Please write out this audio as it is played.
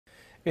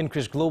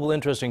Increased global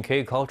interest in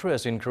K-culture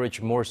has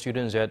encouraged more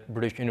students at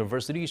British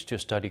universities to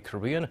study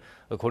Korean.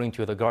 According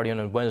to The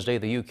Guardian on Wednesday,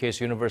 the UK's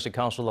University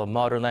Council of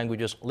Modern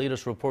Languages'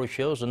 latest report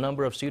shows the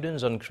number of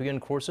students on Korean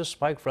courses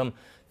spiked from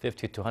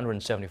 50 to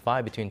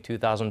 175 between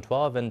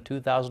 2012 and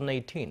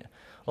 2018.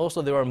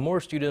 Also, there are more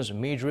students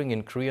majoring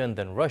in Korean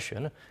than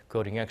Russian.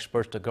 Quoting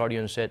experts, The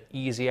Guardian said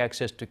easy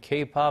access to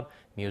K-pop,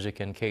 music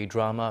and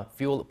K-drama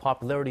fuel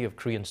popularity of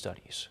Korean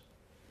studies.